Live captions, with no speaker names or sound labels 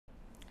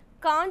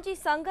காஞ்சி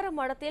சங்கர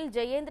மடத்தில்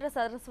ஜெயேந்திர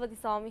சரஸ்வதி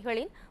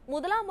சுவாமிகளின்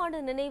முதலாம் ஆண்டு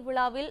நினைவு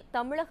விழாவில்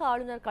தமிழக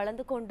ஆளுநர்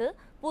கலந்து கொண்டு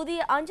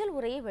புதிய அஞ்சல்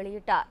உரையை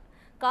வெளியிட்டார்.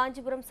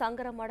 காஞ்சிபுரம்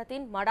சங்கர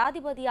மடத்தின்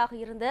மடாதிபதியாக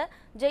இருந்த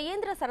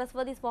ஜெயேந்திர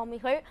சரஸ்வதி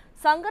சுவாமிகள்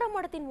சங்கர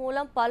மடத்தின்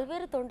மூலம்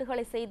பல்வேறு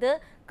தொண்டுகளை செய்து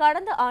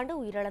கடந்த ஆண்டு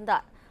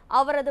உயிரிழந்தார்.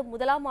 அவரது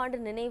முதலாம் ஆண்டு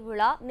நினைவு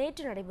விழா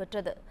நேற்று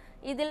நடைபெற்றது.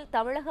 இதில்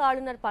தமிழக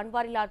ஆளுநர்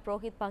பன்வாரிலால்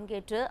புரோஹித்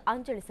பங்கேற்று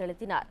அஞ்சலி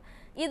செலுத்தினார்.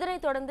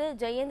 இதனைத் தொடர்ந்து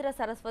ஜெயேந்திர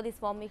சரஸ்வதி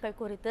சுவாமிகள்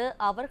குறித்து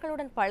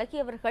அவர்களுடன்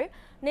பழகியவர்கள்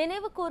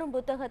நினைவு கூறும்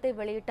புத்தகத்தை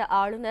வெளியிட்ட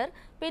ஆளுநர்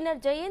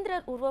பின்னர்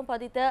ஜெயேந்திரர் உருவம்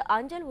பதித்த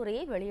அஞ்சல்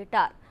உரையை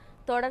வெளியிட்டார்.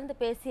 தொடர்ந்து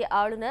பேசிய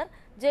ஆளுநர்,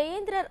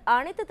 ஜெயேந்திரர்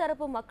அனைத்து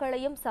தரப்பு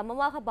மக்களையும்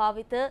சமமாக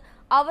பாவித்து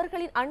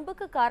அவர்களின்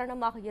அன்புக்கு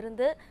காரணமாக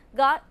இருந்து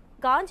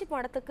காஞ்சி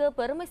மடத்துக்கு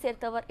பெருமை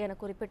சேர்த்தவர் என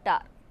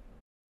குறிப்பிட்டார்.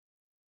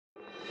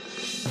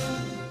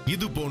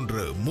 இது போன்ற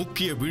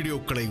முக்கிய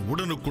வீடியோக்களை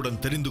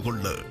உடனுக்குடன் தெரிந்து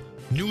கொள்ள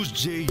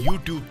NewsJ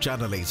யூடியூப்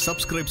சேனலை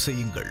சப்ஸ்கிரைப்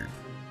செய்யுங்கள்.